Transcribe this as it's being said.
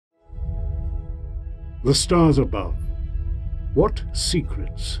The stars above. What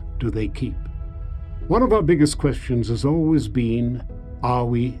secrets do they keep? One of our biggest questions has always been, are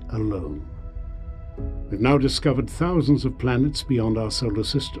we alone? We've now discovered thousands of planets beyond our solar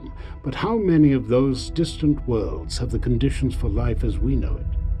system, but how many of those distant worlds have the conditions for life as we know it?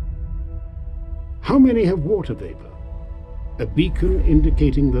 How many have water vapor, a beacon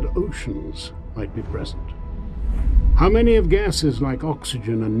indicating that oceans might be present? How many have gases like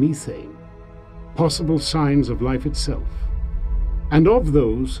oxygen and methane, possible signs of life itself? And of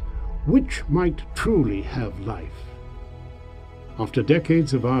those, which might truly have life? After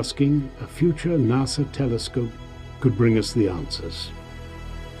decades of asking, a future NASA telescope could bring us the answers.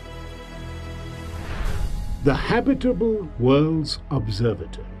 The Habitable Worlds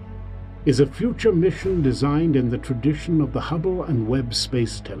Observatory is a future mission designed in the tradition of the Hubble and Webb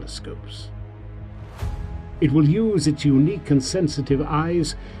space telescopes. It will use its unique and sensitive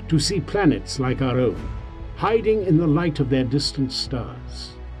eyes to see planets like our own, hiding in the light of their distant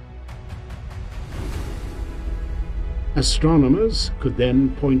stars. Astronomers could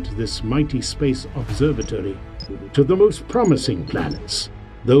then point this mighty space observatory to the most promising planets,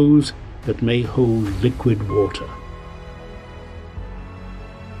 those that may hold liquid water.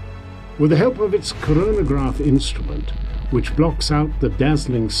 With the help of its coronagraph instrument, which blocks out the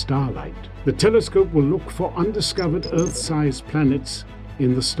dazzling starlight, the telescope will look for undiscovered Earth-sized planets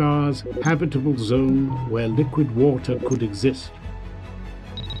in the star's habitable zone where liquid water could exist.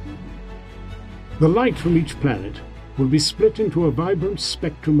 The light from each planet will be split into a vibrant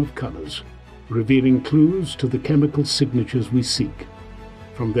spectrum of colors, revealing clues to the chemical signatures we seek.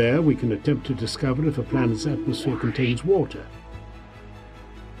 From there, we can attempt to discover if a planet's atmosphere contains water.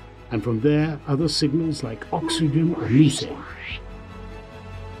 And from there, other signals like oxygen or methane.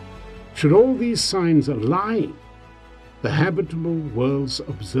 Should all these signs align, the Habitable Worlds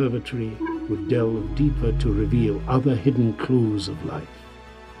Observatory would delve deeper to reveal other hidden clues of life.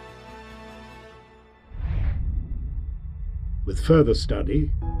 With further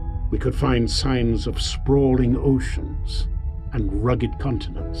study, we could find signs of sprawling oceans and rugged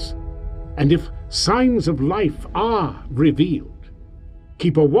continents. And if signs of life are revealed,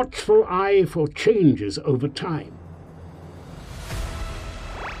 keep a watchful eye for changes over time.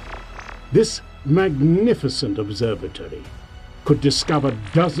 This magnificent observatory could discover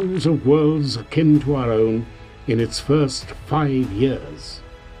dozens of worlds akin to our own in its first 5 years.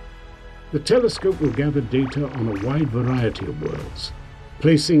 The telescope will gather data on a wide variety of worlds,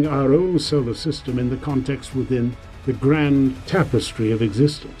 placing our own solar system in the context within the grand tapestry of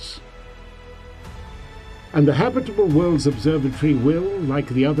existence. And the Habitable Worlds Observatory will, like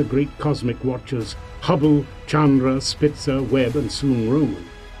the other great cosmic watchers, Hubble, Chandra, Spitzer, Webb, and soon Roman,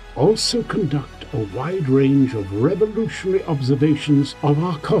 also conduct a wide range of revolutionary observations of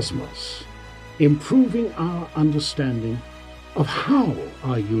our cosmos, improving our understanding of how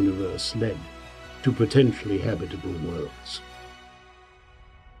our universe led to potentially habitable worlds.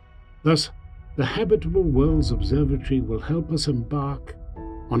 Thus, the Habitable Worlds Observatory will help us embark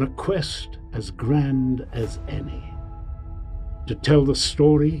on a quest as grand as any, to tell the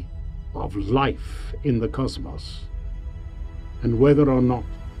story of life in the cosmos, and whether or not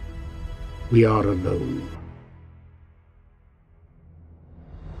we are alone.